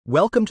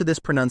Welcome to this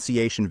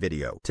pronunciation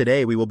video.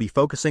 Today we will be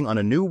focusing on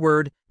a new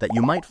word that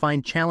you might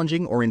find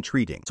challenging or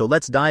intriguing. So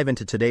let's dive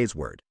into today's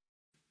word.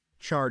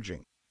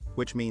 Charging,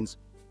 which means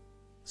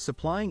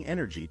supplying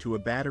energy to a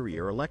battery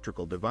or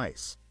electrical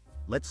device.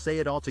 Let's say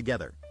it all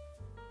together.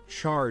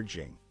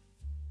 Charging.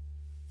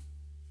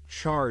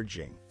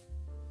 Charging.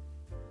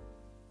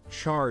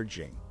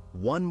 Charging.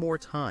 One more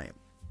time.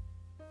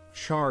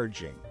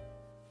 Charging.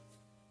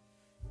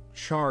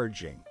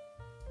 Charging.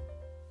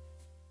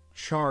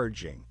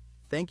 Charging.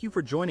 Thank you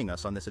for joining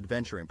us on this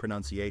adventure in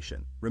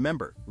pronunciation.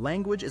 Remember,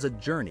 language is a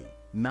journey,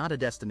 not a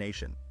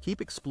destination.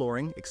 Keep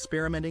exploring,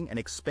 experimenting, and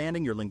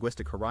expanding your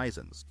linguistic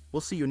horizons.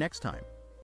 We'll see you next time.